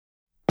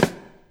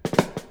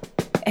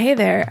Hey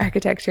there,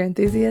 architecture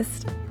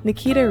enthusiast.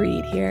 Nikita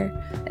Reed here,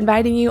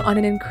 inviting you on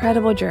an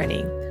incredible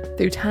journey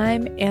through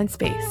time and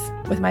space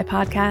with my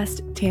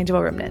podcast,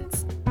 Tangible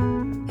Remnants.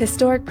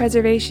 Historic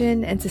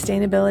preservation and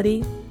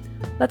sustainability?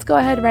 Let's go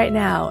ahead right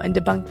now and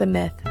debunk the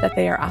myth that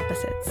they are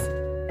opposites.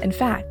 In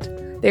fact,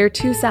 they are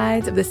two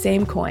sides of the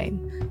same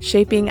coin,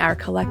 shaping our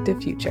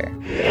collective future.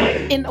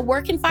 In a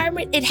work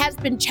environment, it has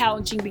been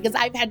challenging because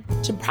I've had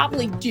to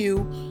probably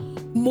do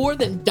more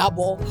than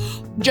double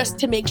just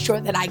to make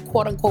sure that I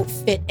quote unquote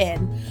fit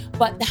in.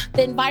 But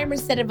the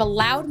environments that have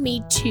allowed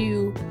me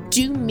to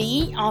do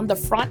me on the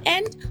front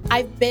end,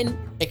 I've been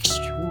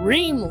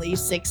extremely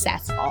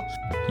successful.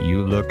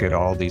 You look at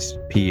all these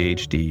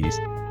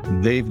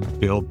PhDs, they've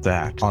built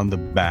that on the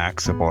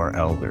backs of our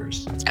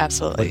elders.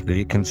 Absolutely. What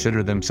they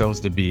consider themselves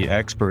to be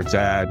experts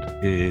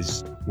at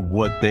is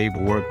what they've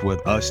worked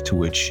with us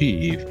to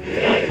achieve.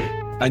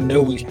 I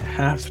know we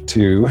have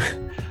to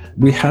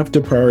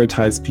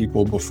prioritize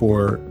people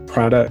before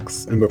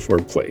products and before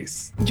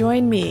place.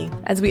 Join me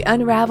as we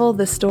unravel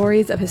the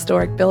stories of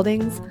historic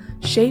buildings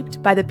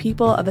shaped by the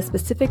people of a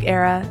specific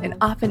era and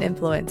often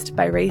influenced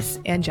by race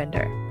and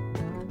gender.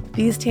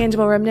 These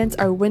tangible remnants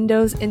are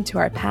windows into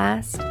our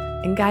past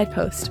and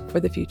guideposts for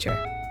the future.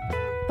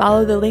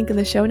 Follow the link in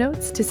the show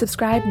notes to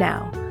subscribe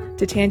now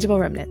to Tangible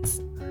Remnants.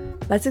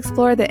 Let's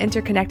explore the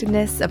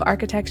interconnectedness of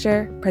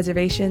architecture,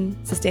 preservation,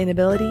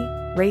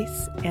 sustainability,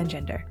 race, and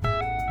gender.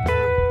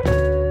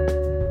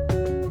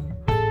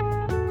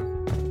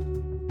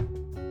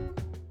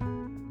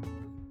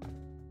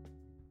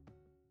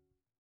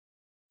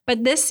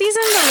 But this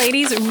season, the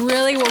ladies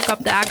really woke up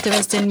the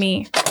activist in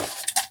me.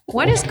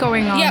 What is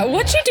going on? Yeah,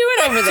 what you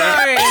doing over there?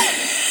 Sorry.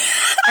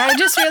 I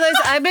just realized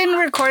I've been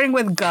recording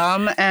with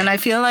gum, and I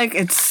feel like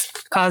it's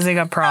causing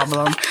a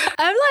problem.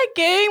 I'm like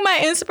giving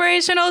my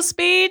inspirational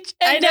speech,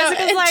 and I know,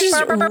 Jessica's like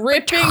just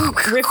ripping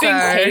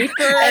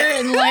paper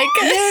and like.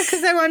 Yeah,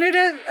 because I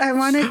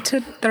wanted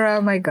to throw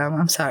out my gum.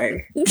 I'm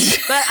sorry,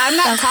 but I'm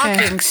not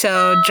talking,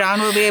 so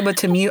John will be able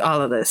to mute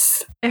all of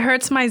this. It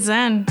hurts my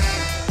zen.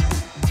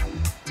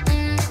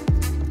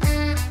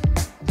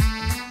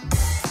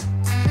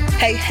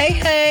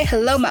 Hey,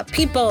 hello my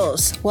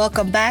peoples.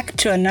 Welcome back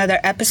to another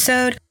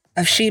episode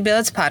of She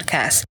Builds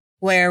Podcast,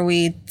 where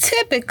we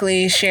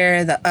typically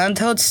share the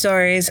untold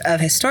stories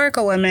of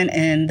historical women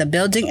in the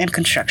building and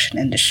construction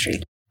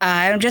industry.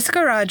 I'm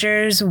Jessica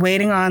Rogers,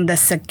 waiting on the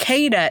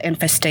cicada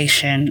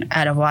infestation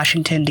out of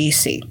Washington,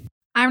 D.C.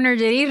 I'm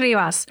Nerjeri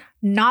Rivas,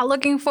 not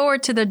looking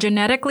forward to the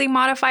genetically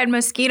modified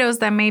mosquitoes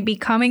that may be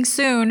coming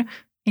soon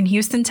in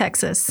Houston,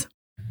 Texas.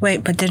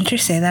 Wait, but didn't you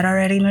say that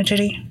already,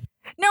 Nerjeri?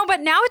 No,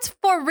 but now it's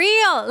for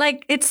real.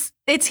 Like, it's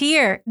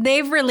here.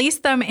 They've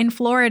released them in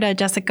Florida,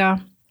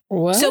 Jessica.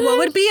 What? So what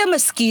would be a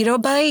mosquito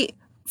bite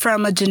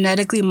from a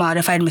genetically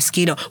modified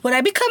mosquito? Would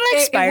I become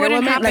like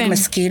Spider-Woman, like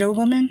Mosquito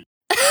Woman?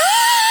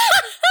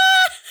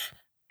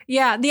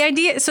 Yeah, the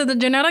idea, so the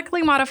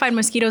genetically modified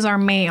mosquitoes are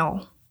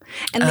male.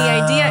 And the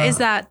idea is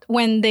that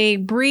when they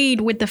breed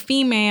with the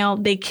female,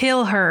 they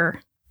kill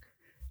her.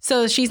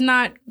 So she's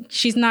not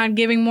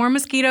giving more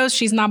mosquitoes.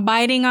 She's not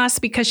biting us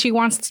because she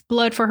wants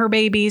blood for her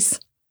babies.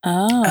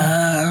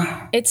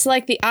 Oh. It's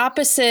like the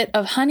opposite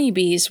of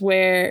honeybees,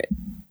 where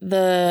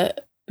the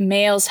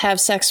males have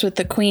sex with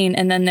the queen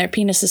and then their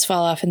penises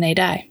fall off and they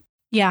die.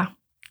 Yeah.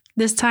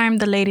 This time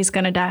the lady's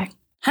gonna die.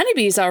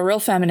 Honeybees are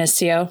real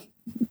feminists, yo.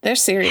 They're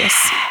serious.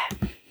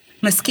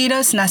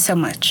 Mosquitoes, not so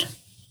much.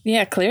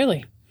 Yeah,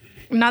 clearly.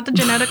 Not the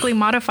genetically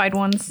modified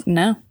ones.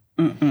 No.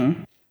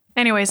 Mm-mm.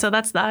 Anyway, so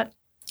that's that.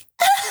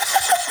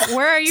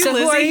 Where are you, so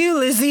Lizzie? Who are you,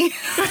 Lizzie?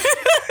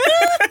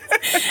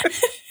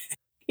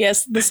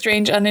 Yes, the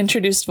strange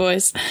unintroduced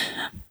voice.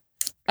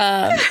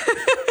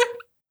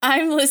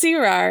 I'm Lizzie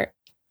Rar,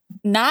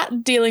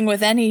 not dealing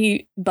with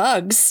any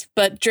bugs,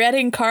 but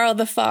dreading Carl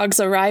the Fog's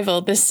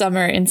arrival this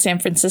summer in San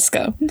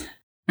Francisco.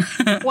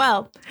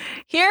 Well,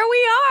 here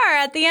we are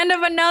at the end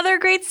of another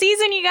great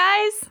season, you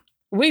guys.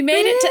 We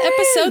made it to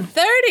episode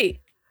 30.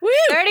 Woo!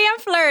 30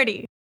 and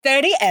flirty.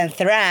 30 and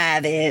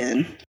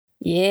thriving.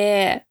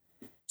 Yeah.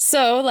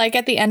 So, like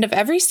at the end of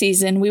every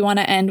season, we want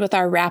to end with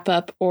our wrap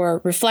up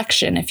or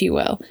reflection, if you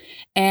will,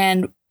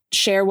 and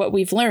share what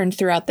we've learned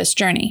throughout this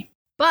journey.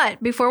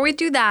 But before we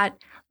do that,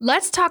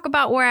 let's talk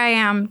about where I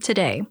am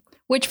today,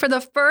 which for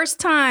the first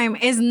time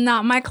is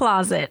not my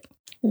closet.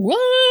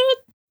 What?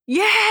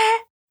 Yeah.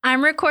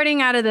 I'm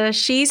recording out of the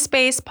She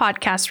Space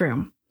podcast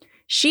room.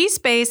 She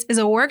Space is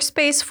a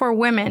workspace for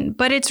women,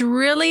 but it's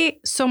really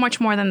so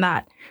much more than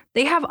that.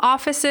 They have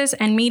offices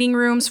and meeting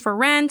rooms for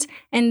rent,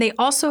 and they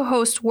also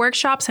host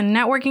workshops and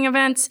networking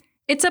events.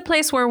 It's a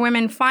place where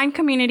women find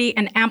community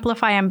and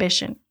amplify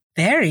ambition.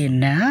 Very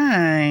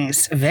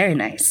nice. Very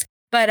nice.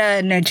 But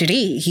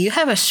Nerjeri, you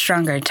have a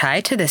stronger tie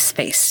to this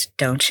space,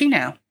 don't you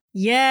know?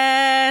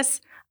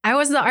 Yes. I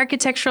was the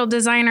architectural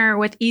designer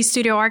with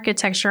eStudio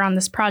Architecture on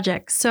this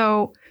project.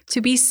 So to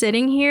be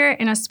sitting here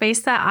in a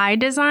space that I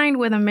designed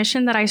with a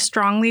mission that I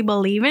strongly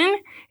believe in,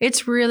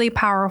 it's really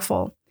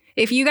powerful.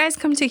 If you guys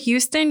come to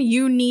Houston,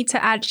 you need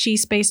to add She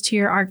Space to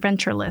your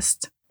ArcVenture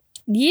list.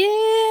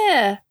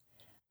 Yeah.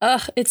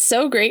 Ugh, it's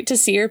so great to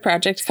see your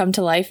project come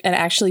to life and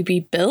actually be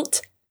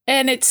built.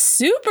 And it's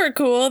super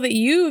cool that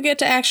you get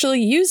to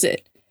actually use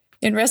it.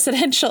 In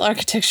residential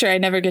architecture, I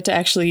never get to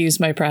actually use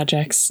my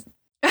projects.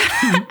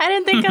 I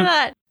didn't think of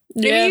that.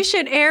 Maybe you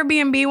should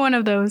Airbnb one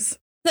of those.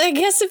 I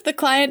guess if the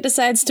client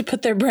decides to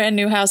put their brand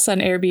new house on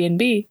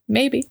Airbnb,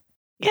 maybe.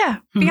 Yeah,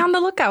 be on the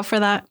lookout for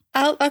that.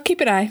 I'll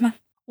keep an eye.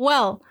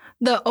 Well,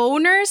 the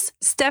owners,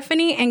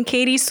 Stephanie and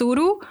Katie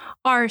Suru,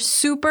 are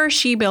super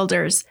she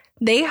builders.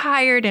 They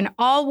hired an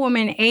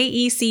all-woman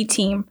AEC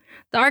team.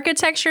 The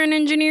architecture and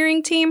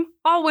engineering team,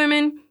 all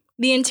women.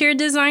 The interior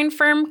design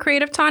firm,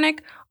 Creative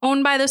Tonic,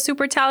 owned by the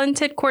super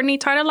talented Courtney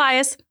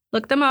Tart-Elias.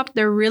 Look them up.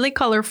 They're really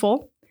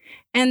colorful.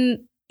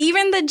 And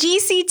even the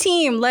GC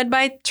team, led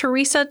by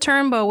Teresa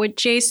Turnbow with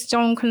J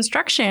Stone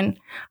Construction.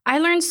 I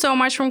learned so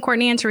much from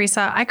Courtney and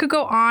Teresa. I could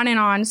go on and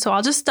on, so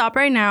I'll just stop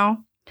right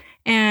now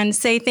and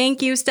say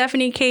thank you,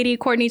 Stephanie, Katie,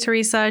 Courtney,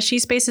 Teresa. She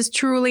Space is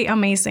truly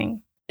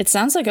amazing. It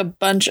sounds like a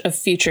bunch of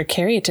future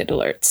Caryatid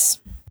alerts.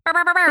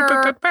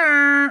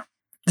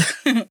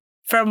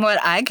 From what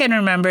I can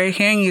remember,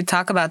 hearing you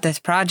talk about this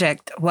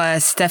project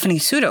was Stephanie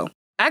Suru.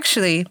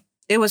 Actually,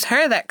 it was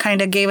her that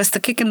kind of gave us the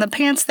kick in the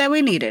pants that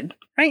we needed.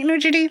 Right,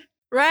 Nurjity?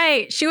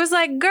 Right. She was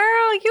like,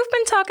 girl, you've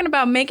been talking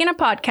about making a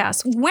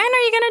podcast. When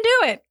are you going to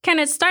do it? Can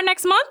it start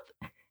next month?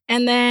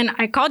 And then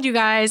I called you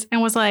guys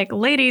and was like,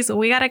 ladies,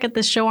 we got to get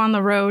this show on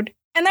the road.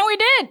 And then we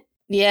did.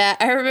 Yeah,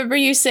 I remember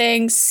you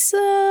saying,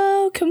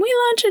 so can we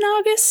launch in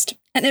August?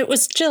 And it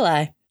was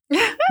July.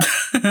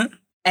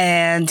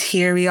 And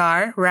here we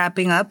are,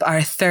 wrapping up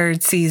our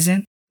third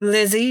season.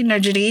 Lizzie,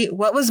 Nurjity,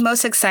 what was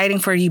most exciting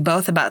for you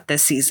both about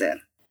this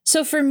season?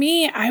 So for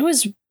me, I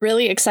was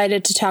really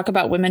excited to talk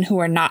about women who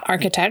are not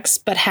architects,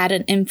 but had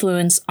an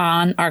influence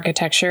on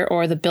architecture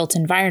or the built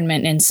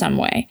environment in some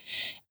way.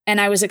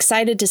 And I was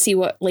excited to see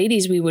what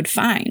ladies we would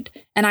find.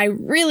 And I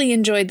really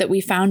enjoyed that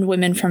we found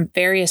women from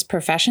various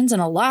professions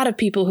and a lot of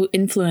people who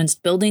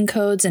influenced building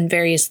codes and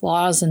various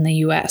laws in the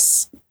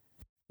US.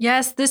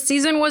 Yes, this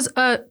season was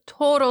a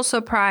total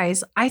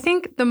surprise. I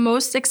think the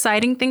most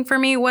exciting thing for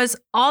me was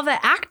all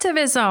the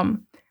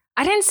activism.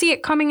 I didn't see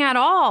it coming at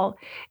all.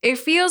 It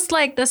feels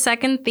like the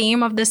second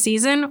theme of the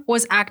season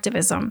was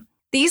activism.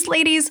 These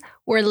ladies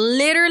were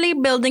literally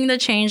building the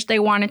change they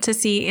wanted to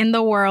see in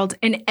the world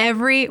in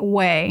every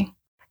way.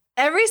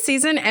 Every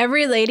season,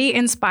 every lady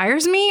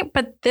inspires me,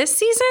 but this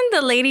season,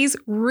 the ladies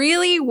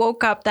really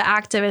woke up the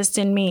activist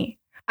in me.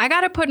 I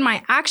gotta put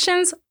my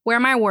actions where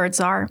my words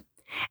are.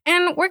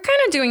 And we're kind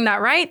of doing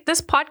that, right?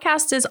 This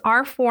podcast is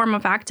our form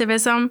of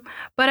activism,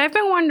 but I've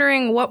been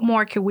wondering what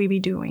more could we be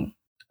doing?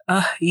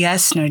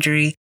 Yes,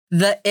 Nurjity.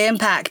 The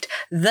impact.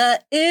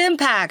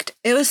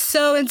 It was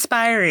so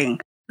inspiring.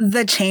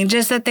 The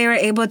changes that they were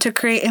able to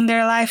create in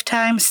their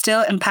lifetime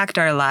still impact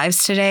our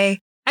lives today.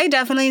 I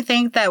definitely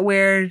think that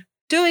we're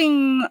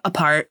doing a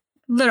part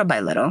little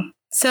by little.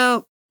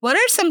 So what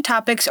are some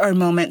topics or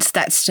moments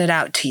that stood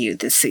out to you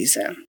this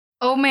season?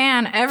 Oh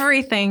man,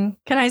 everything.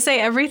 Can I say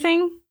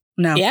everything?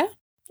 No. Yeah?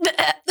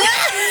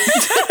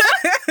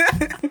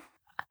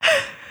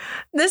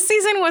 This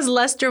season was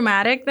less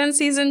dramatic than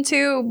season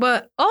 2,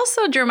 but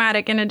also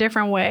dramatic in a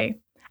different way.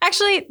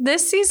 Actually,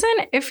 this season,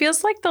 it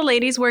feels like the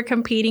ladies were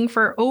competing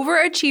for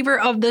Overachiever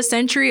of the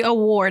Century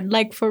award,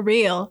 like for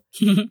real.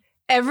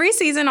 Every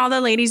season, all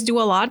the ladies do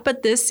a lot,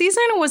 but this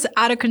season was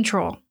out of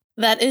control.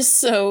 That is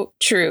so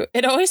true.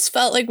 It always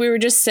felt like we were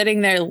just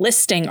sitting there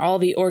listing all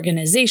the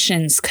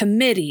organizations,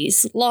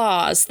 committees,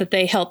 laws that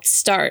they helped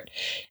start.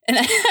 And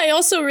I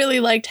also really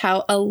liked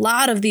how a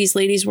lot of these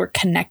ladies were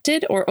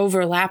connected or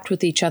overlapped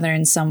with each other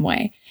in some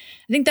way.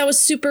 I think that was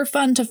super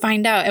fun to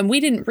find out. And we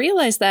didn't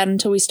realize that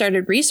until we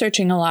started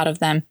researching a lot of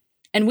them.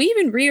 And we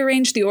even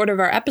rearranged the order of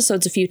our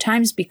episodes a few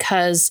times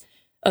because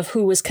of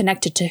who was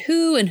connected to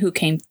who and who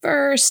came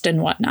first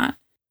and whatnot.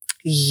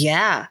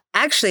 Yeah,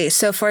 actually,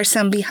 so for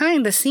some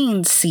behind the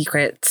scenes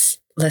secrets,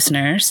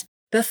 listeners,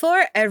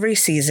 before every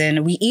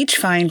season, we each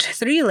find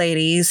 3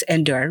 ladies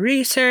and do our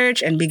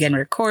research and begin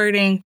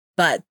recording.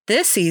 But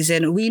this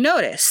season, we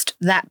noticed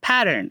that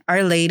pattern.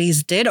 Our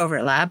ladies did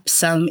overlap.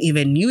 Some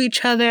even knew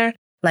each other,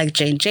 like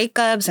Jane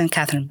Jacobs and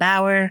Catherine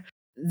Bauer.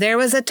 There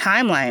was a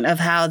timeline of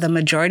how the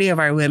majority of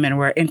our women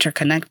were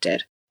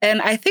interconnected.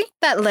 And I think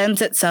that lends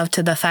itself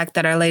to the fact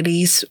that our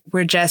ladies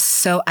were just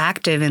so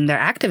active in their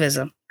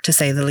activism, to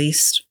say the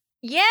least.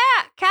 Yeah,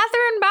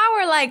 Catherine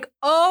Bauer, like,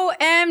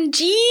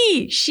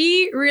 OMG.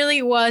 She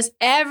really was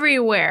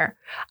everywhere.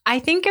 I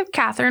think if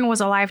Catherine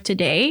was alive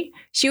today,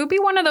 she would be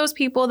one of those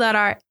people that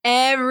are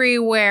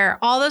everywhere.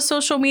 All the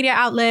social media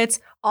outlets,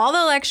 all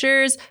the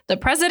lectures, the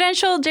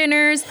presidential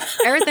dinners,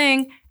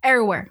 everything,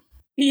 everywhere.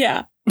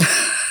 Yeah.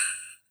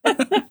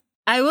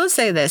 I will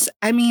say this.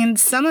 I mean,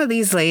 some of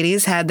these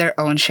ladies had their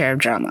own share of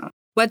drama.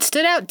 What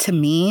stood out to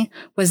me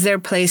was their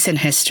place in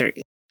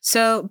history.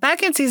 So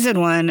back in season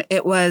 1,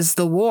 it was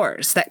the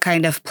wars that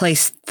kind of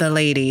placed the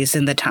ladies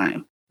in the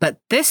time. But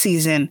this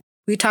season,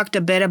 we talked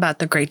a bit about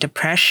the Great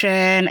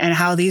Depression and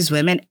how these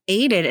women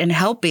aided in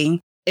helping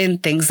in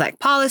things like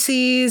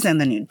policies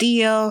and the New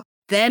Deal.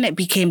 Then it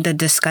became the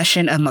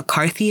discussion of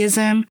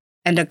McCarthyism.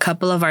 And a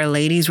couple of our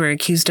ladies were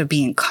accused of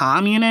being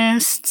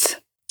communists.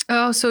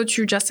 Oh, so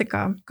true,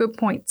 Jessica. Good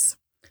points.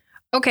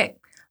 Okay,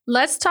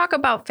 let's talk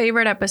about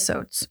favorite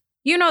episodes.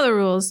 You know the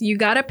rules. You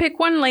gotta pick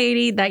one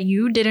lady that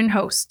you didn't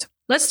host.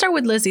 Let's start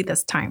with Lizzie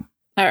this time.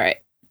 All right.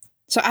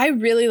 So I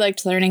really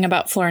liked learning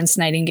about Florence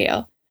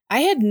Nightingale.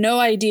 I had no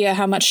idea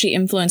how much she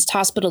influenced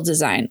hospital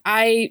design.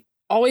 I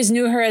always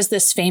knew her as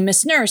this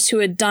famous nurse who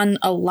had done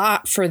a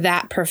lot for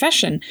that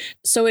profession.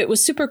 So it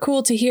was super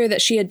cool to hear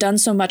that she had done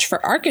so much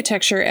for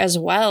architecture as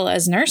well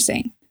as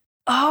nursing.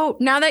 Oh,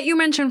 now that you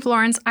mentioned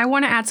Florence, I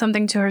want to add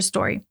something to her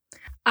story.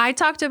 I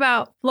talked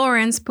about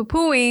Florence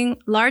poo-pooing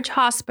large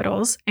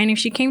hospitals, and if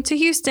she came to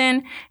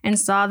Houston and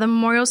saw the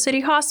Memorial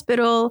City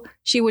Hospital,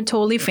 she would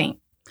totally faint.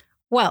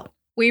 Well,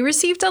 we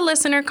received a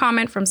listener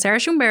comment from Sarah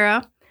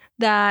Shumbera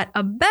that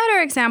a better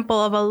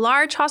example of a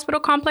large hospital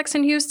complex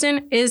in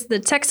Houston is the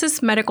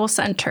Texas Medical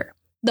Center,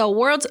 the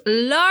world's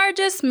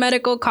largest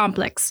medical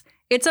complex.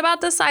 It's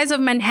about the size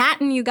of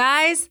Manhattan, you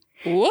guys.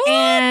 What?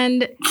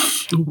 And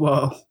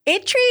Whoa.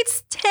 it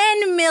treats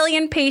 10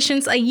 million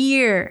patients a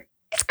year.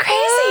 It's crazy.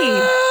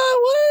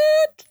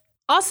 What?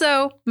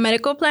 Also,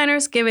 medical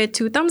planners give it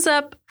 2 thumbs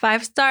up,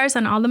 5 stars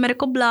on all the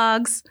medical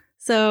blogs.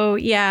 So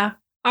yeah,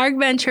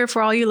 ArcVenture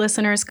for all you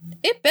listeners.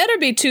 It better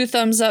be 2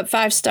 thumbs up,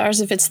 5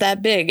 stars if it's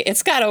that big.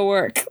 It's got to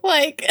work.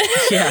 Like,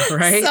 Yeah,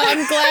 right? So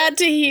I'm glad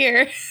to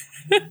hear.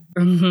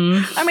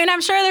 Mm-hmm. I mean, I'm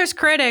sure there's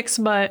critics,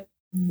 but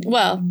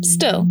Well,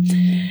 still.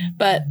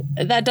 But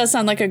that does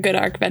sound like a good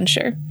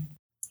ArcVenture.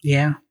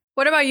 Yeah.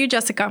 what about you,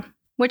 Jessica?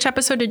 Which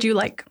episode did you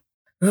like?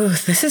 Ooh,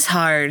 this is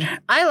hard.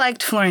 I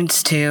liked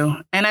Florence too,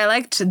 and I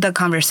liked the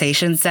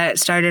conversations that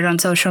started on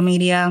social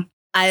media.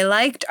 I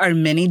liked our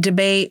mini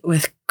debate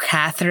with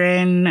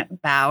Catherine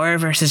Bauer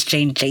versus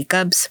Jane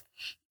Jacobs,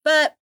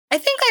 but I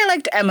think I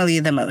liked Emily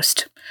the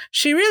most.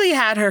 She really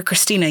had her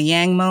Christina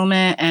Yang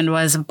moment and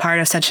was a part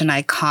of such an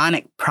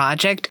iconic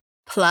project.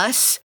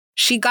 Plus,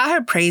 she got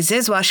her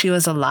praises while she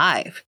was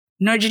alive.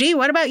 Norjidi,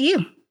 what about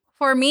you?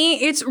 For me,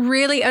 it's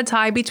really a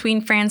tie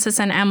between Frances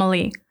and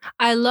Emily.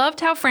 I loved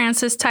how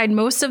Frances tied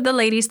most of the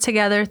ladies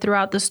together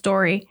throughout the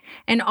story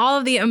and all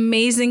of the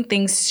amazing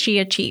things she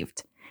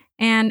achieved.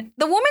 And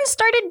the woman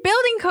started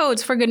building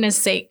codes, for goodness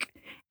sake.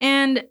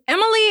 And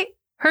Emily,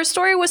 her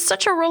story was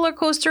such a roller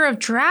coaster of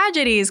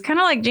tragedies, kind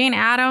of like Jane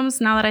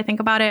Addams, now that I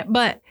think about it.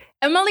 But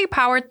Emily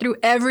powered through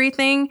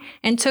everything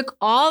and took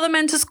all the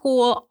men to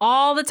school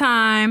all the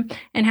time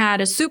and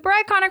had a super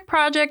iconic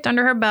project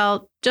under her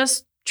belt.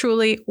 Just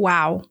truly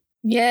wow.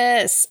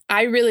 Yes,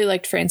 I really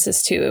liked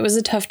Frances too. It was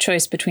a tough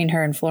choice between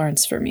her and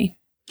Florence for me.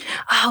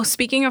 Oh,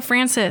 speaking of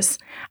Frances,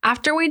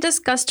 after we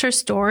discussed her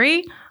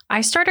story,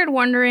 I started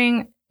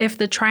wondering if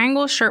the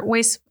Triangle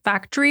Shirtwaist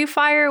Factory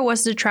fire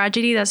was the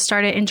tragedy that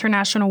started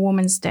International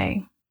Women's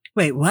Day.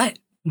 Wait, what?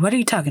 What are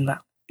you talking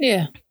about?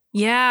 Yeah.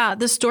 Yeah,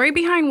 the story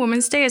behind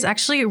Women's Day is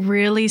actually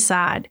really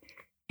sad.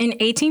 In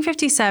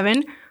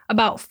 1857,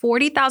 about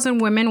 40,000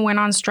 women went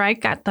on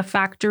strike at the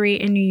factory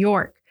in New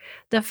York.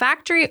 The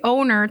factory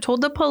owner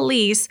told the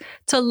police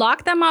to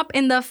lock them up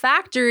in the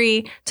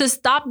factory to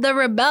stop the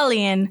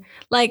rebellion,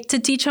 like to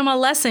teach them a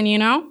lesson, you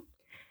know?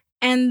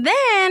 And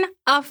then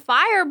a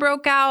fire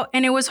broke out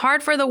and it was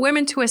hard for the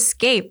women to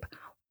escape.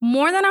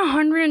 More than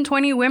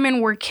 120 women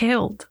were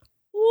killed.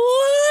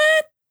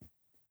 What?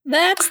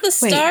 That's the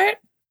start?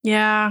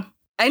 Yeah.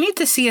 I need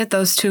to see if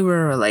those two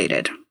were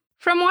related.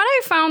 From what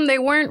I found, they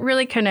weren't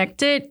really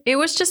connected. It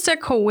was just a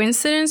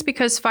coincidence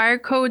because fire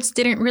codes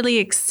didn't really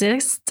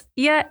exist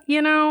yet,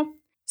 you know?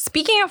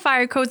 Speaking of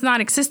fire codes not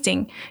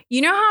existing,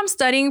 you know how I'm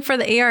studying for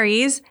the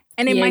AREs?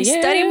 And in my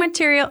study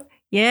material,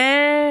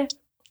 And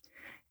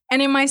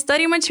in my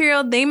study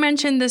material, they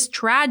mentioned this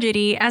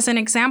tragedy as an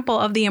example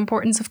of the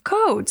importance of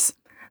codes.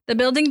 The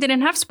building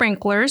didn't have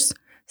sprinklers.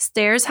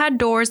 Stairs had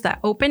doors that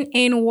opened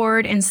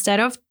inward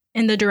instead of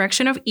in the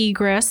direction of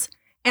egress.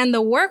 And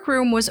the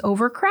workroom was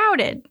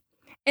overcrowded.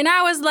 And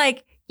I was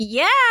like,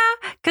 yeah,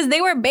 because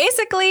they were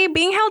basically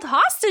being held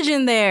hostage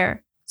in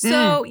there.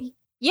 So,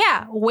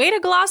 yeah, way to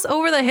gloss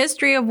over the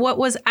history of what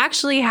was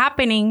actually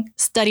happening,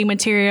 study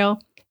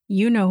material.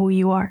 You know who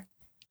you are.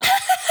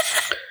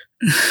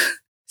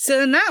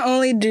 So not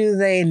only do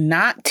they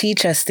not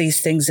teach us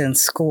these things in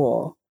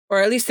school,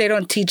 or at least they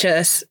don't teach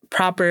us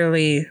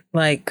properly,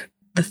 like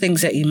the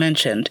things that you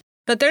mentioned,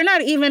 but they're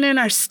not even in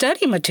our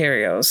study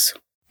materials.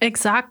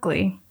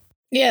 Exactly.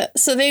 Yeah,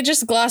 so they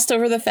just glossed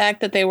over the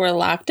fact that they were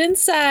locked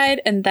inside,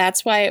 and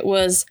that's why it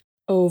was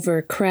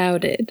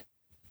overcrowded.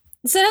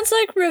 Sounds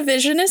like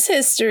revisionist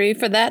history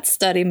for that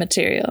study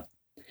material.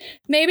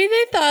 Maybe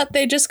they thought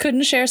they just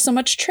couldn't share so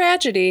much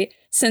tragedy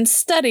since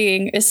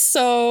studying is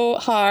so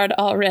hard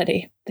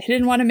already. They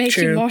didn't want to make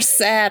you more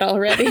sad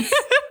already.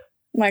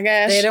 My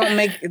gosh. They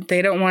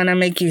don't want to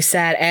make you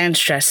sad and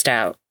stressed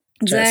out.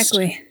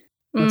 Exactly.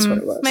 That's what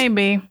it was.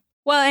 Maybe.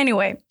 Well,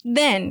 anyway,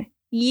 then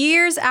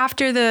years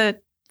after the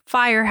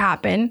fire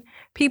happened,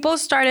 people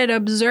started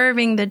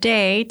observing the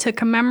day to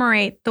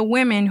commemorate the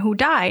women who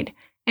died.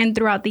 And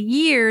throughout the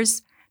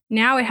years,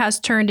 now it has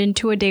turned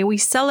into a day we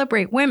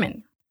celebrate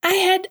women. I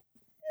had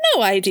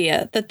no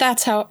idea that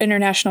that's how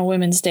International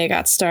Women's Day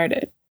got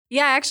started.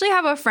 Yeah, I actually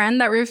have a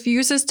friend that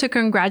refuses to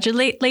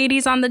congratulate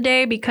ladies on the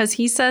day because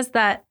he says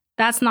that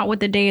that's not what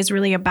the day is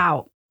really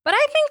about. But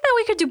I think that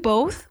we could do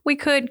both. We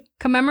could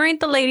commemorate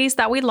the ladies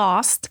that we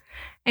lost,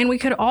 and we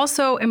could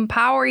also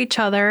empower each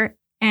other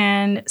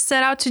and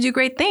set out to do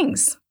great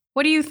things.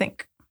 What do you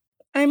think?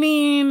 I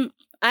mean,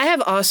 I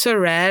have also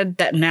read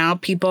that now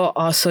people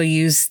also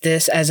use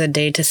this as a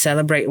day to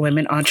celebrate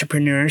women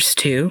entrepreneurs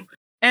too.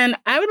 And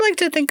I would like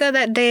to think of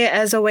that day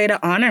as a way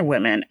to honor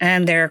women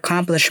and their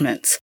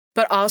accomplishments,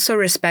 but also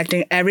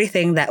respecting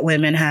everything that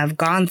women have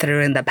gone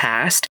through in the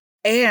past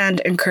and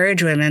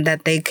encourage women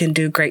that they can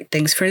do great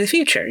things for the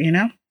future,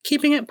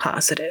 keeping it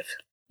positive.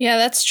 Yeah,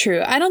 that's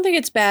true. I don't think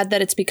it's bad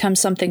that it's become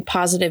something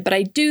positive, but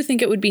I do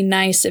think it would be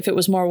nice if it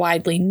was more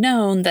widely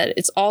known that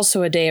it's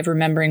also a day of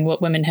remembering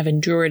what women have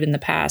endured in the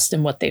past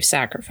and what they've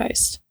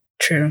sacrificed.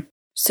 True.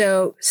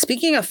 So,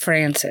 speaking of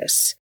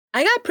Frances,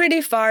 I got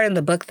pretty far in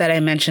the book that I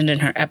mentioned in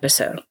her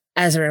episode.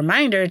 As a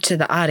reminder to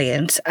the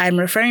audience, I'm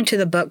referring to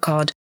the book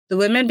called The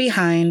Women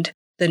Behind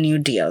the New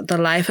Deal, The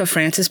Life of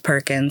Frances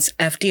Perkins,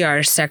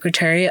 FDR's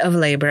Secretary of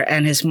Labor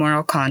and His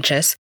Moral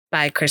Conscience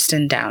by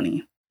Kristen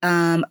Downey.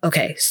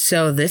 Okay,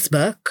 so this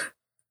book,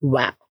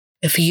 wow.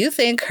 If you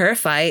think her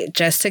fight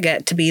just to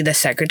get to be the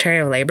Secretary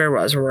of Labor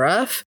was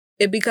rough,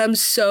 it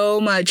becomes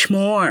so much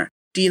more.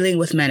 Dealing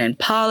with men in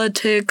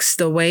politics,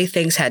 the way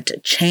things had to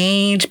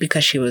change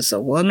because she was a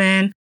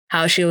woman,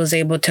 how she was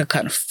able to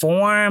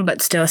conform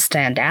but still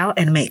stand out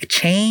and make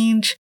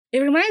change. It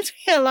reminds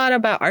me a lot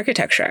about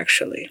architecture,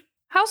 actually.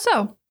 How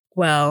so?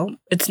 Well,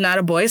 it's not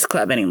a boys'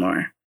 club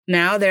anymore.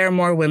 Now there are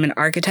more women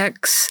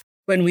architects.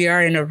 When we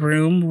are in a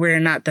room, we're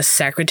not the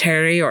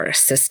secretary or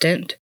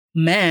assistant.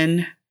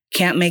 Men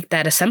can't make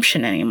that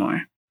assumption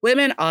anymore.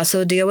 Women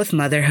also deal with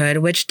motherhood,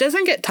 which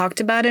doesn't get talked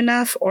about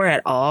enough or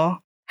at all.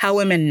 How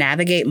women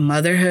navigate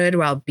motherhood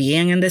while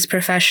being in this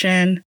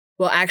profession.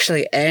 Well,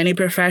 actually, any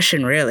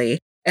profession, really.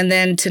 And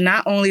then to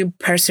not only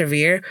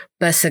persevere,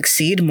 but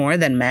succeed more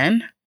than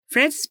men.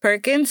 Frances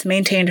Perkins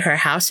maintained her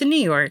house in New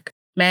York,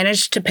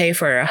 managed to pay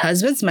for her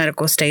husband's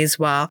medical stays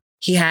while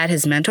he had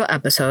his mental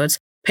episodes,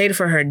 paid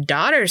for her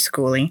daughter's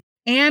schooling,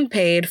 and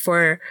paid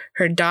for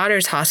her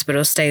daughter's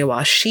hospital stay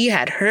while she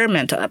had her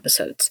mental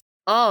episodes.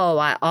 All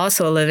while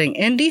also living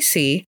in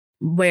DC,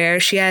 where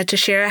she had to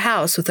share a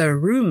house with a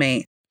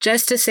roommate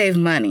just to save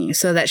money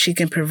so that she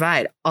can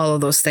provide all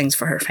of those things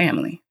for her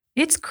family.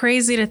 It's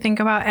crazy to think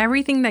about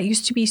everything that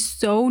used to be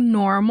so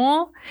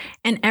normal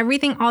and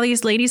everything all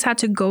these ladies had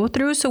to go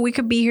through so we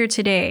could be here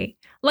today.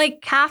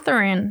 Like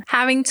Catherine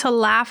having to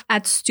laugh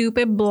at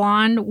stupid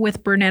blonde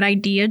with brunette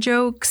idea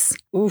jokes.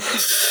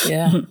 Oof,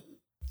 yeah.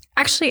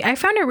 Actually, I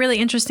found it really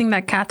interesting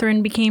that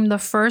Catherine became the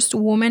first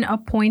woman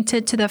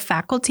appointed to the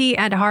faculty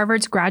at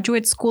Harvard's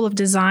Graduate School of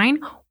Design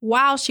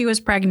while she was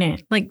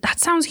pregnant. Like,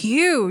 that sounds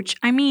huge.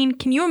 I mean,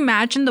 can you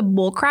imagine the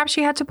bullcrap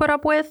she had to put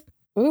up with?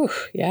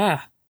 Oof,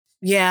 yeah.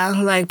 Yeah,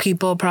 like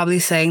people probably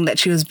saying that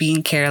she was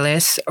being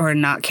careless or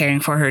not caring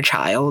for her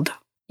child.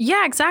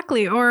 Yeah,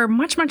 exactly. Or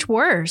much, much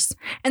worse.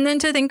 And then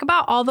to think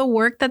about all the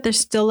work that there's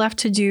still left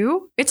to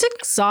do, it's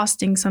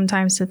exhausting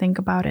sometimes to think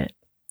about it.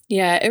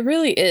 Yeah, it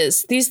really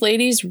is. These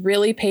ladies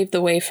really paved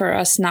the way for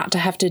us not to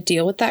have to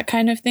deal with that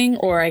kind of thing,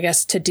 or I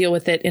guess to deal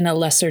with it in a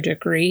lesser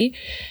degree,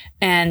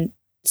 and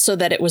so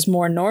that it was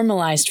more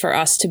normalized for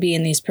us to be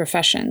in these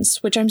professions,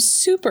 which I'm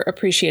super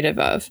appreciative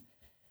of.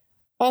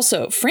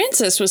 Also,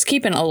 Frances was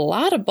keeping a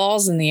lot of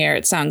balls in the air,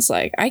 it sounds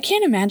like. I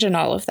can't imagine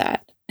all of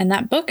that. And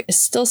that book is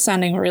still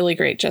sounding really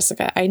great,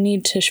 Jessica. I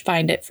need to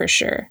find it for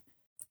sure.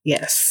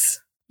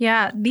 Yes.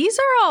 Yeah, these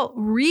are all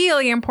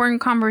really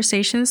important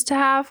conversations to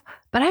have,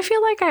 but I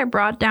feel like I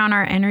brought down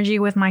our energy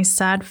with my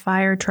sad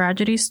fire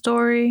tragedy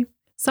story.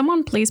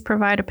 Someone please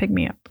provide a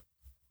pick-me-up.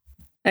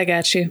 I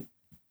got you.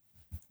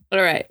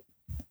 All right.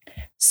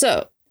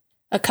 So,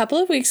 a couple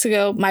of weeks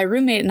ago, my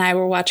roommate and I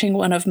were watching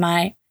one of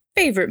my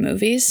favorite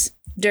movies,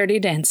 Dirty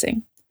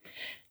Dancing.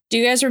 Do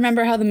you guys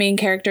remember how the main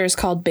character is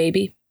called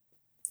Baby?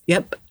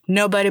 Yep.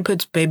 Nobody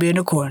puts baby in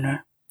a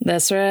corner.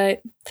 That's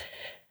right.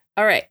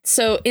 All right.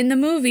 So in the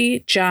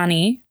movie,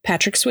 Johnny,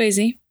 Patrick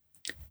Swayze,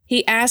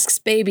 he asks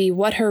Baby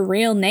what her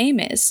real name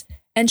is.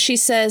 And she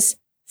says,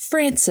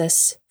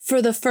 Frances,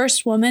 for the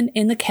first woman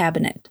in the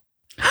cabinet.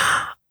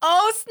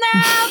 Oh,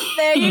 snap.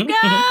 There you go.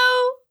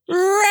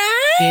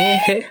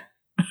 Right?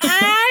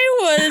 I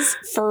was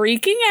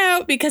freaking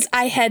out because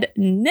I had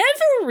never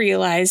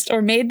realized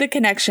or made the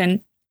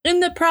connection in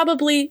the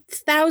probably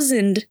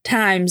 1,000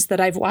 times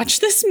that I've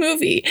watched this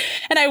movie.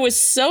 And I was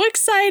so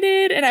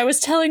excited, and I was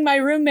telling my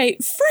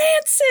roommate,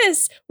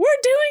 Frances, we're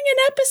doing an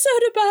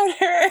episode about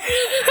her.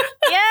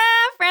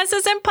 Yeah,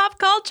 Frances in pop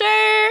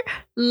culture.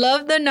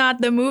 Love the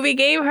nod the movie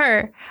gave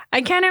her.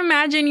 I can't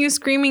imagine you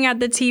screaming at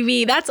the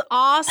TV. That's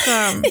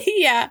awesome.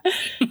 Yeah.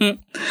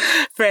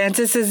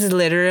 Frances is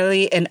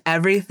literally in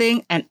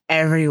everything and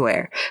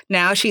everywhere.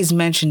 Now she's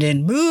mentioned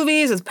in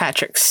movies with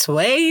Patrick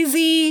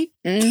Swayze.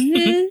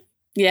 Mm-hmm.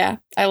 Yeah,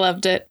 I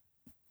loved it.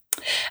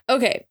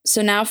 Okay,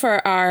 so now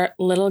for our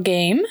little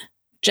game.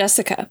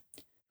 Jessica,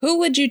 Who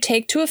would you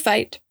take to a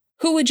fight?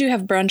 Who would you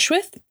have brunch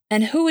with?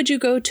 And who would you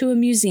go to a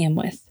museum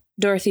with?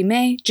 Dorothy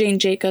May, Jane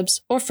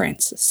Jacobs, or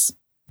Frances?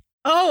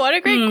 Oh, what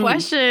a great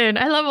question.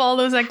 I love all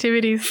those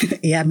activities.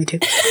 Yeah, me too.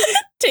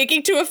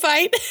 Taking to a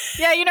fight?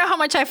 Yeah, you know how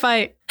much I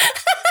fight.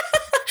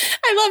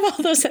 I love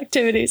all those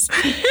activities.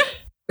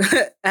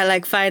 I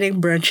like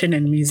fighting, brunching,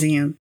 and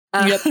museum.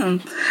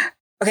 Yep.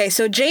 Okay,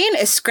 so Jane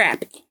is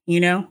scrappy,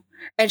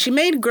 and she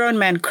made grown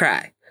men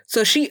cry.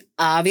 So she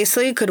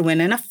obviously could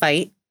win in a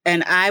fight,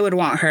 and I would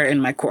want her in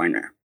my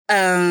corner.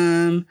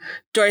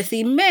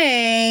 Dorothy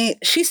May,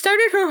 she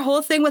started her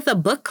whole thing with a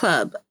book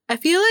club. I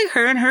feel like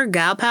her and her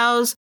gal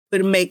pals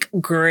would make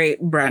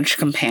great brunch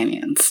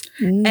companions.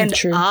 And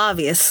true.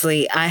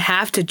 Obviously, I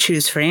have to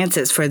choose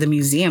Frances for the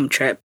museum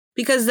trip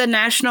because the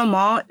National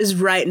Mall is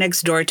right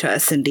next door to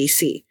us in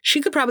DC.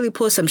 She could probably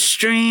pull some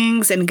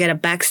strings and get a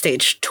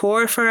backstage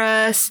tour for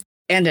us.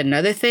 And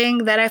another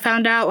thing that I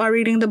found out while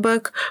reading the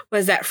book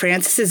was that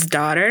Frances's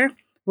daughter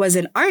was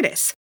an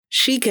artist.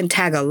 She can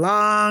tag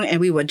along and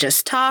we would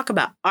just talk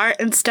about art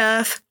and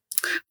stuff.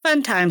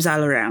 Fun times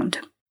all around.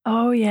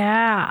 Oh,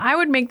 yeah. I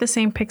would make the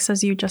same picks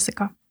as you,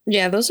 Jessica.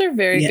 Yeah, those are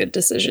very good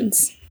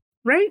decisions.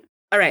 Right?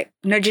 All right,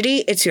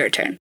 Nurjity, it's your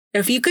turn.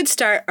 If you could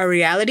start a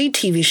reality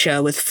TV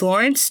show with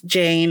Florence,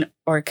 Jane,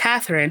 or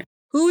Catherine,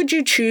 who would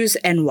you choose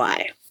and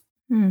why?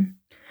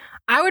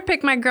 I would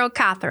pick my girl,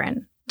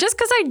 Catherine, just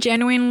because I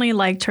genuinely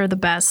liked her the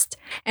best.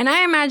 And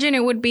I imagine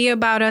it would be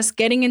about us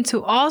getting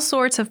into all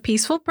sorts of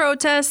peaceful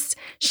protests,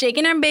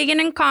 shaking and baking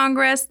in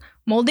Congress,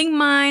 molding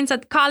minds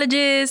at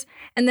colleges,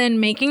 and then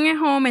making it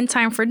home in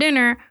time for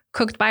dinner,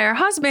 cooked by our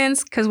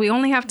husbands because we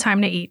only have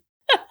time to eat.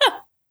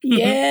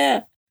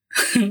 Yeah.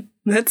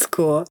 That's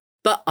cool.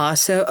 But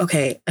also,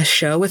 okay, a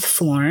show with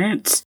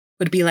Florence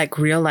would be like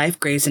real life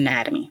Grey's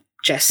Anatomy.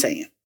 Just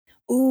saying.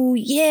 Ooh,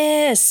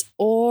 yes.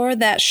 Or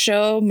that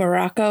show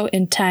Morocco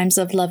in Times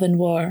of Love and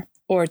War,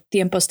 or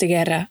Tiempos de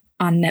Guerra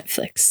on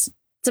Netflix.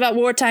 It's about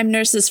wartime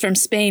nurses from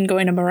Spain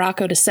going to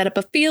Morocco to set up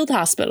a field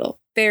hospital.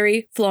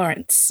 Very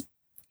Florence.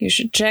 You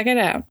should check it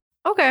out.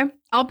 Okay,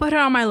 I'll put it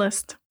on my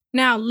list.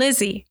 Now,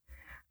 Lizzie,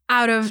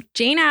 out of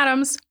Jane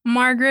Addams,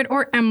 Margaret,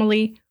 or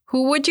Emily,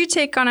 who would you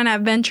take on an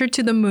adventure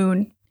to the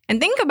moon? And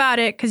think about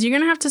it, because you're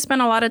going to have to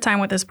spend a lot of time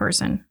with this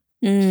person.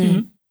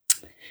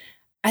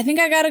 I think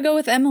I got to go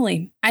with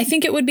Emily. I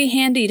think it would be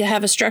handy to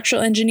have a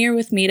structural engineer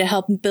with me to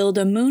help build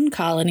a moon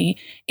colony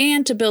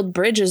and to build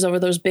bridges over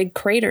those big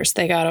craters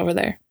they got over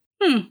there.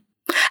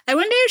 I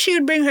wonder if she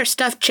would bring her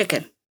stuffed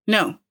chicken.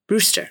 No,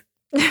 rooster.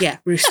 Yeah,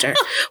 rooster.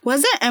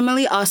 Wasn't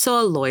Emily also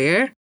a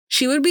lawyer?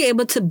 She would be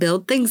able to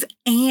build things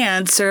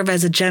and serve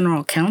as a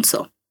general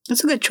counsel.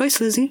 That's a good choice,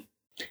 Lizzie.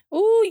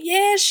 Oh,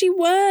 yeah, she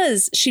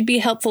was. She'd be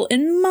helpful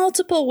in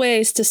multiple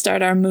ways to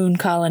start our moon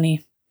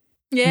colony.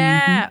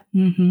 Yeah.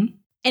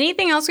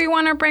 Anything else we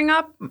want to bring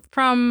up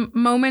from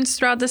moments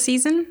throughout the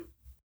season?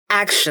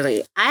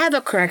 Actually, I have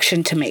a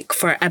correction to make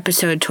for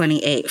episode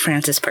 28,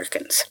 Frances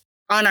Perkins,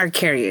 on our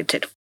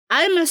Caryatid.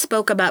 I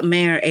misspoke about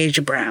Mayor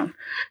Aja Brown.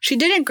 She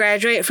didn't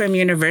graduate from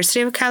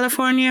University of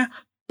California,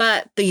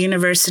 but the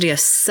University of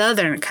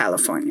Southern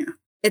California.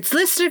 It's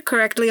listed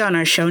correctly on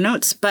our show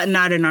notes, but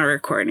not in our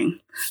recording.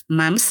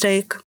 My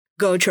mistake.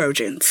 Go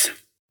Trojans.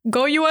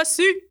 Go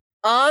USC.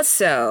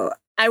 Also,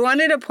 I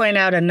wanted to point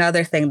out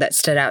another thing that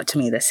stood out to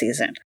me this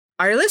season.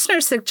 Our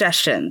listener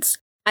suggestions.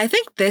 I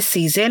think this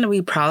season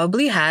we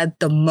probably had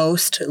the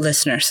most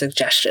listener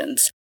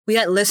suggestions. We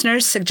had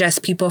listeners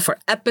suggest people for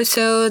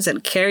episodes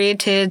and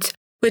caryatids,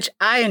 which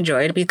I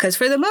enjoyed because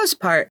for the most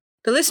part,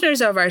 the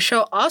listeners of our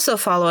show also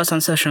follow us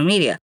on social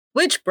media,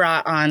 which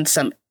brought on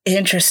some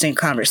interesting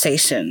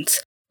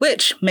conversations,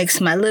 which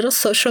makes my little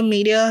social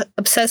media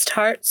obsessed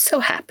heart so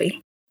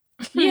happy.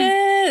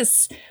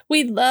 Yes.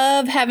 We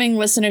love having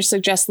listeners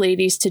suggest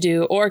ladies to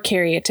do or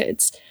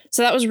caryatids.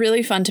 So that was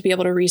really fun to be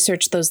able to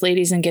research those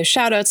ladies and give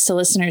shout outs to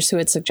listeners who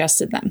had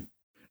suggested them.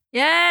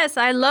 Yes,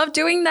 I love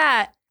doing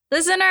that.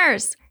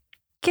 Listeners,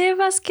 give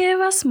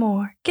us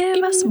more.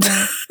 Give us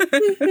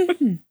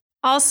more.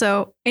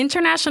 Also,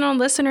 international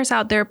listeners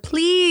out there,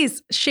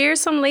 please share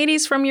some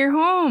ladies from your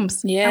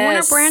homes. Yes. I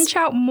want to branch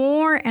out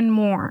more and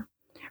more.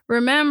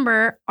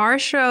 Remember, our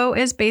show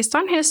is based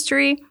on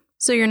history,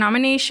 so your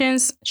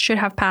nominations should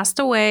have passed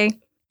away.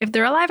 If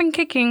they're alive and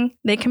kicking,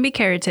 they can be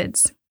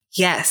caryatids.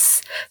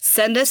 Yes,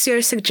 send us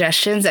your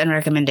suggestions and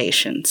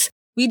recommendations.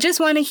 We just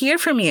want to hear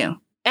from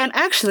you. And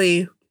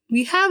actually,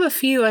 we have a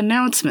few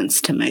announcements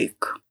to make.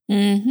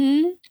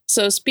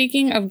 So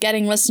speaking of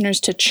getting listeners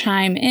to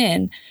chime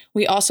in,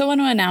 we also want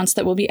to announce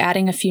that we'll be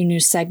adding a few new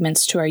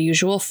segments to our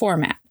usual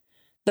format.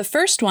 The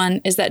first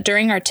one is that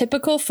during our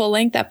typical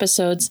full-length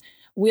episodes,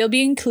 we'll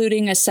be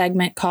including a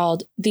segment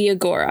called The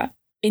Agora.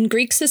 In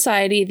Greek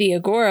society, the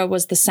Agora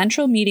was the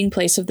central meeting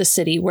place of the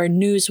city where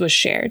news was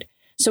shared.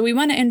 So we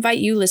want to invite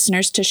you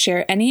listeners to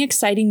share any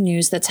exciting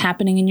news that's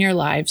happening in your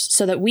lives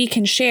so that we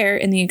can share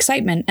in the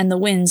excitement and the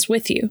wins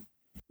with you.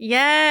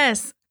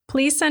 Yes.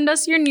 Please send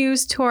us your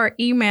news to our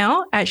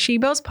email at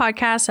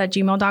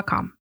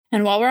shebuildspodcast@gmail.com.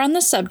 And while we're on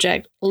the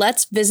subject,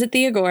 let's visit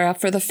the Agora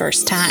for the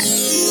first time.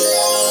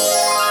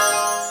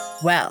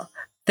 Well,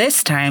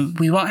 this time,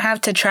 we won't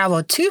have to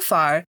travel too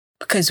far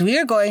because we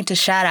are going to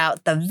shout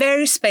out the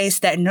very space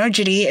that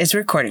Nurjity is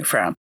recording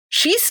from,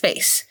 She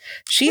Space.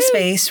 She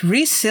Space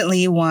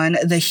recently won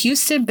the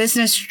Houston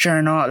Business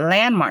Journal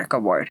Landmark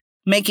Award,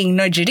 making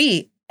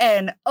Nurjity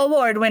an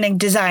award-winning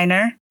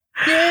designer.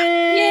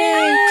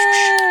 Yay!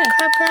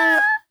 Clap,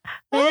 clap.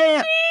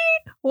 Yeah.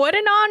 What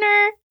an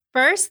honor.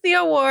 First the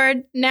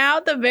award, now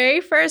the very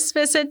first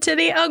visit to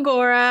the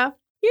Agora.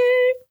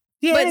 Yay!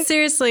 Yay. But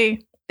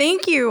seriously,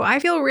 thank you. I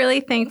feel really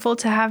thankful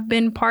to have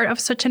been part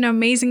of such an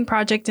amazing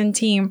project and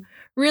team.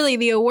 Really,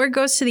 the award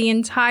goes to the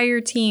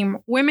entire team.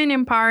 Women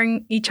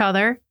empowering each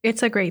other.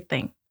 It's a great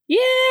thing.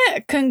 Yeah,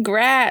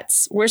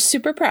 congrats. We're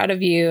super proud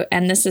of you.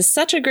 And this is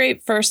such a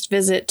great first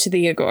visit to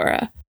the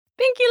Agora.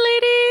 Thank you,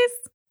 ladies.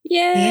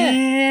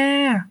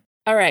 Yeah.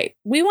 All right.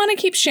 We want to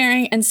keep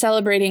sharing and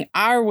celebrating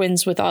our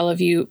wins with all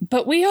of you,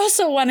 but we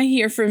also want to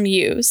hear from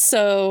you.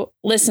 So,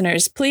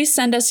 listeners, please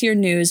send us your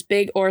news,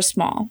 big or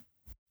small.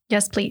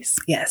 Yes, please.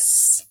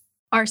 Yes.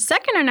 Our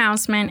second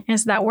announcement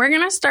is that we're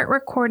going to start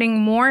recording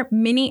more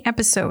mini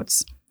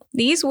episodes.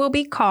 These will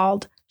be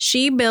called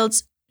She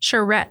Builds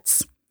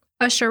Charrettes.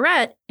 A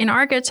charrette in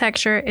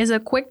architecture is a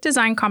quick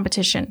design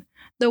competition.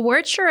 The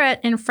word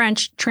charrette in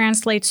French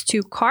translates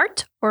to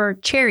cart or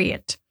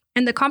chariot.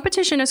 And the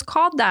competition is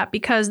called that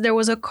because there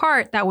was a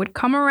cart that would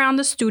come around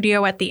the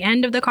studio at the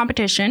end of the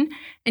competition,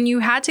 and you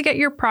had to get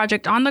your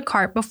project on the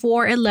cart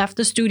before it left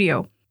the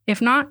studio.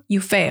 If not, you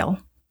fail.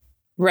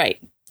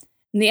 Right.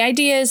 And the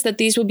idea is that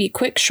these will be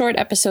quick, short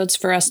episodes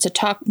for us to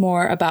talk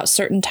more about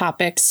certain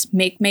topics,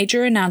 make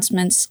major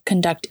announcements,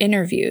 conduct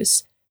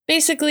interviews.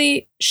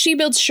 Basically, She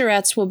Builds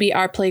Charrettes will be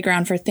our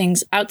playground for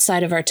things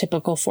outside of our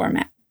typical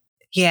format.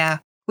 Yeah,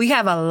 we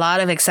have a lot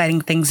of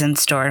exciting things in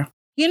store.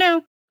 You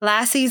know,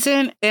 last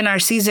season, in our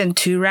season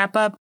 2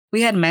 wrap-up,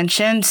 we had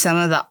mentioned some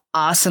of the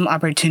awesome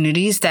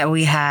opportunities that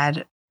we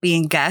had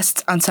being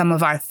guests on some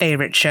of our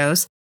favorite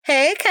shows.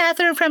 Hey,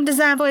 Catherine from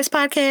Design Voice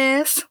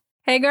Podcast.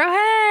 Hey, girl,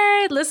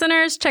 hey.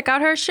 Listeners, check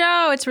out her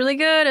show. It's really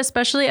good,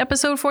 especially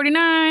episode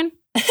 49.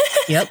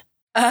 Yep.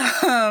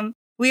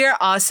 We are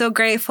also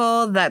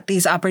grateful that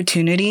these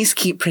opportunities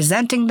keep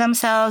presenting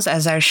themselves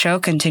as our show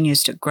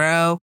continues to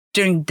grow.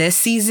 During this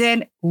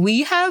season,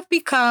 we have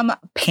become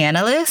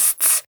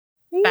panelists.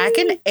 Back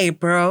in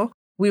April,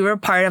 we were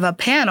part of a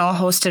panel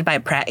hosted by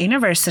Pratt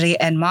University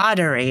and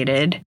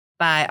moderated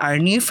by our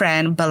new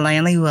friend,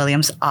 Belanley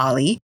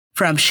Williams-Ollie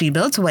from She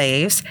Builds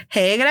Waves.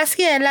 Hey,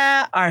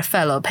 Graciela, our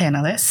fellow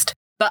panelist.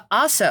 But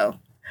also,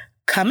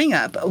 coming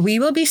up, we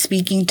will be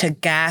speaking to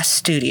Gas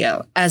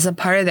Studio as a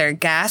part of their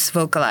Gas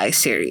Vocalize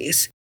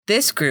series.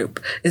 This group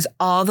is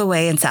all the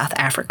way in South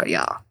Africa,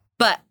 y'all.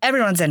 But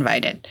everyone's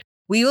invited.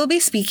 We will be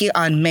speaking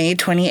on May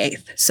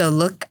 28th, so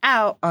look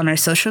out on our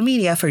social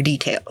media for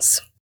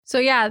details. So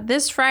yeah,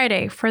 this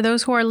Friday, for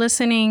those who are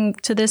listening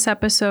to this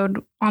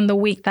episode on the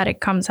week that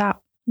it comes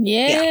out.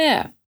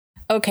 Yeah.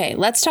 Okay,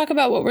 let's talk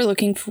about what we're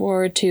looking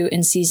forward to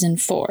in season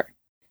 4.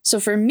 So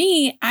for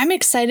me, I'm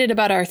excited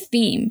about our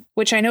theme,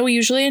 which I know we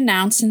usually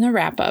announce in the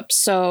wrap-up.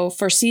 So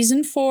for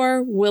season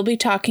 4, we'll be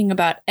talking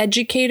about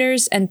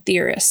educators and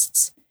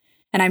theorists.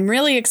 And I'm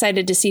really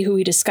excited to see who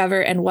we discover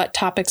and what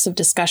topics of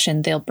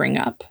discussion they'll bring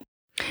up.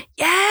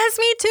 Yes,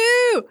 me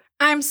too.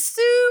 I'm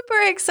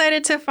super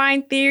excited to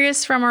find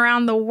theorists from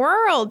around the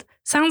world.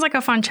 Sounds like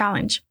a fun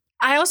challenge.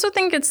 I also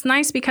think it's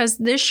nice because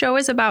this show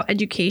is about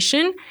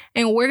education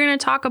and we're going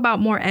to talk about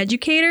more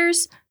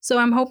educators. So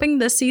I'm hoping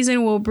this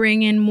season will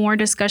bring in more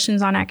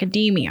discussions on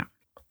academia.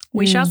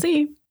 We shall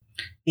see.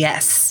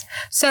 Yes.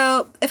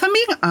 So if I'm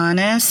being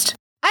honest,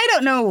 I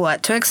don't know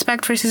what to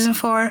expect for season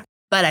 4,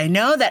 but I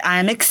know that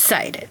I'm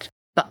excited.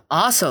 But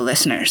also,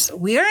 listeners,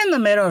 we are in the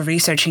middle of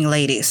researching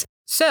ladies.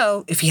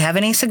 So if you have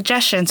any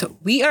suggestions,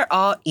 we are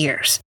all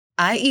ears,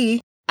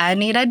 i.e., I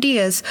need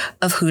ideas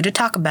of who to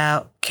talk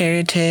about,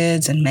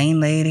 caryatids and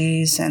main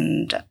ladies,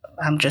 and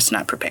I'm just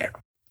not prepared.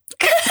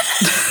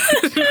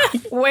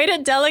 Way to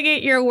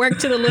delegate your work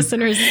to the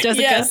listeners,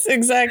 Jessica. Yes,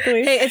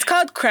 exactly. Hey, it's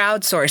called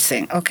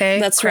crowdsourcing, okay?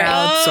 That's right.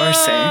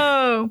 Crowdsourcing.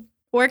 Oh,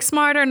 work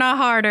smarter, not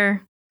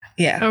harder.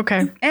 Yeah.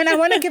 Okay. And I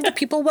want to give the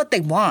people what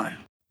they want.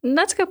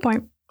 That's a good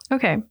point.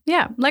 Okay.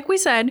 Yeah. Like we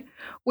said,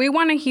 we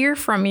want to hear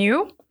from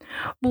you,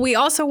 but we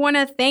also want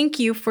to thank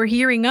you for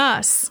hearing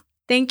us.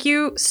 Thank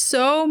you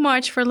so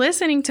much for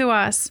listening to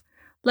us.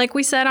 Like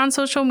we said on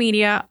social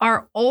media,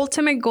 our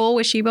ultimate goal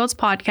with She Builds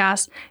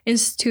Podcast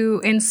is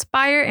to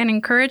inspire and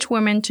encourage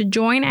women to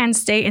join and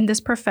stay in this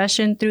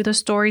profession through the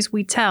stories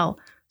we tell.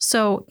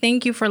 So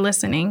thank you for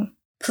listening.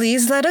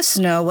 Please let us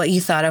know what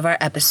you thought of our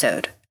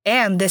episode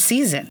and this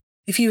season.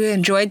 If you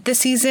enjoyed this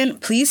season,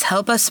 please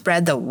help us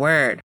spread the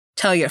word.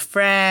 Tell your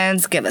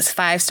friends, give us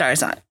 5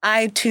 stars on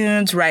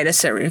iTunes, write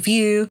us a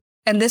review.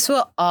 And this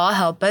will all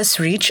help us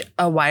reach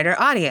a wider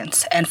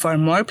audience and for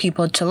more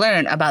people to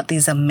learn about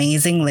these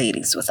amazing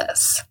ladies with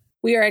us.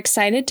 We are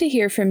excited to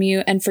hear from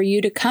you and for you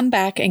to come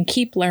back and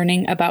keep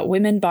learning about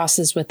women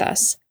bosses with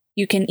us.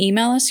 You can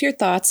email us your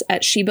thoughts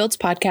at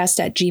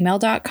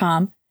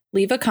shebuildspodcast@gmail.com,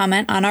 leave a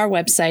comment on our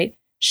website,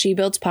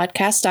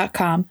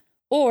 shebuildspodcast.com,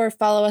 or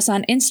follow us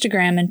on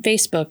Instagram and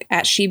Facebook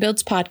at She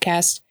Builds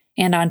Podcast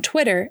and on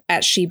Twitter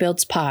at She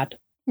Builds Pod.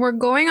 We're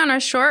going on a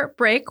short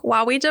break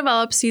while we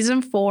develop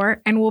season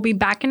 4, and we'll be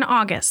back in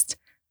August.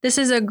 This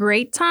is a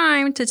great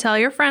time to tell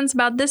your friends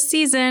about this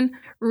season,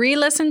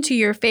 re-listen to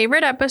your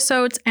favorite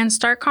episodes, and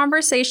start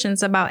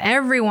conversations about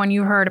everyone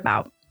you heard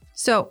about.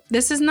 So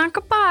this is not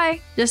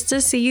goodbye, just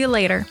to see you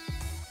later.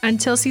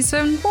 Until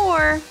season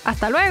 4,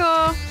 hasta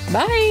luego.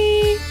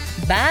 Bye.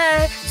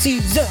 Bye.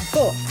 Season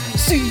 4.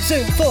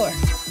 Season 4.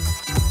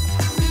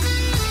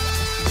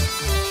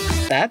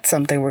 That's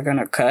something we're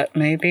gonna cut,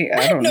 maybe.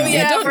 I don't know.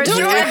 Yeah, don't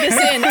add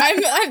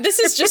this in. This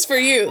is just for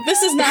you.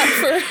 This is not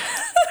for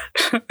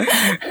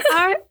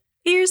Our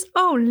ears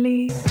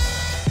only.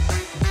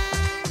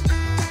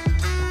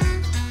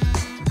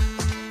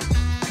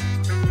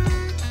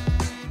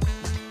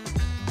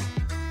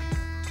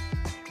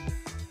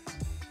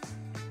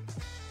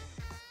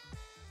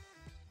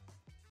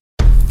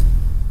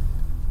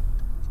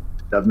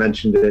 I've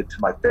mentioned it to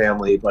my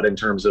family, but in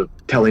terms of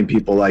telling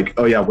people like,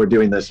 oh yeah, we're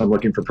doing this, I'm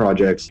looking for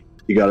projects,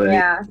 you got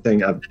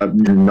anything?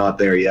 I'm not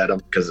there yet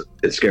because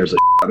it scares the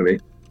shit out of me.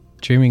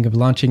 Dreaming of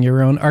launching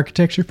your own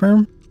architecture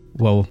firm?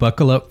 Well,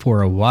 buckle up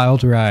for a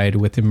wild ride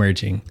with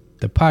Emerging,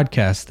 the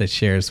podcast that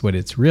shares what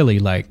it's really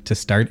like to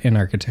start an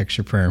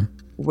architecture firm.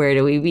 Where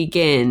do we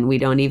begin? We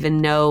don't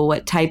even know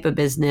what type of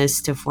business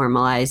to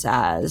formalize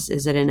as.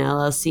 Is it an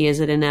LLC? Is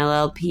it an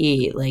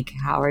LLP? Like,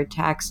 how are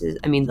taxes?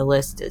 I mean, the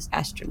list is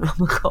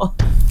astronomical.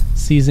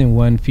 Season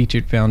 1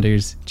 featured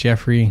founders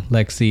Jeffrey,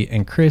 Lexi,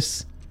 and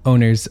Chris,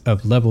 owners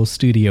of Level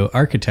Studio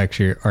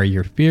Architecture, are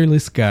your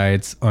fearless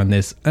guides on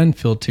this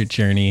unfiltered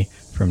journey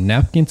from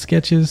napkin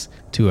sketches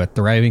to a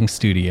thriving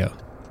studio.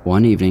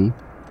 One evening,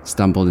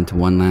 stumbled into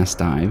one last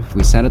dive,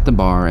 we sat at the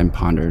bar and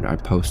pondered our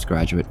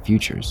postgraduate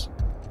futures.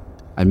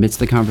 Amidst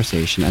the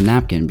conversation, a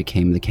napkin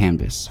became the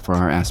canvas for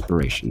our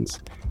aspirations,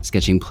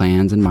 sketching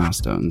plans and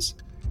milestones,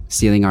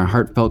 sealing our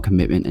heartfelt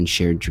commitment and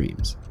shared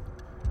dreams.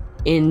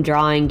 In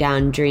drawing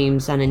down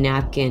dreams on a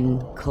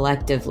napkin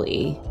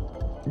collectively,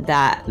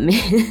 that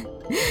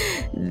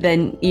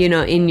then,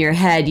 in your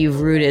head, you've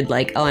rooted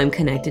like, oh, I'm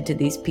connected to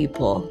these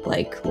people,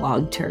 like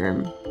long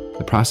term.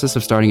 The process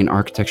of starting an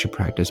architecture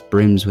practice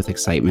brims with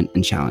excitement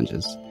and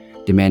challenges,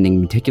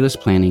 demanding meticulous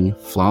planning,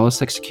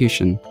 flawless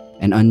execution,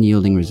 and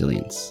unyielding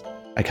resilience.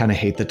 I kind of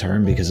hate the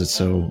term because it's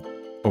so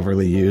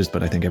overly used,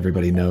 but I think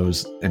everybody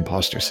knows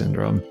imposter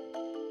syndrome.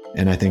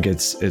 And I think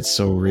it's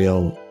so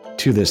real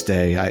to this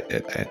day. I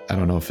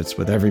don't know if it's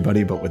with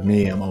everybody, but with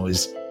me, I'm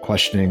always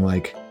questioning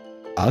like,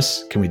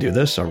 us? Can we do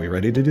this? Are we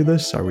ready to do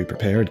this? Are we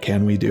prepared?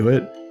 Can we do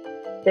it?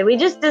 Did we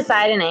just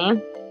decide a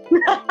name?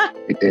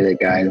 We did it,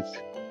 guys.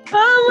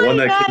 Oh my God. One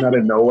that came out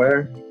of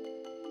nowhere.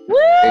 Woo!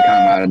 It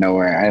came out of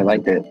nowhere. I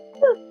liked it.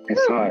 I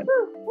saw it.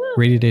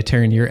 Ready to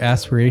turn your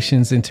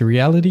aspirations into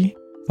reality?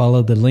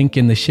 Follow the link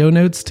in the show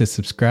notes to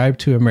subscribe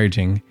to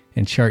Emerging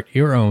and chart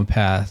your own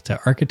path to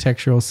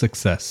architectural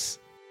success.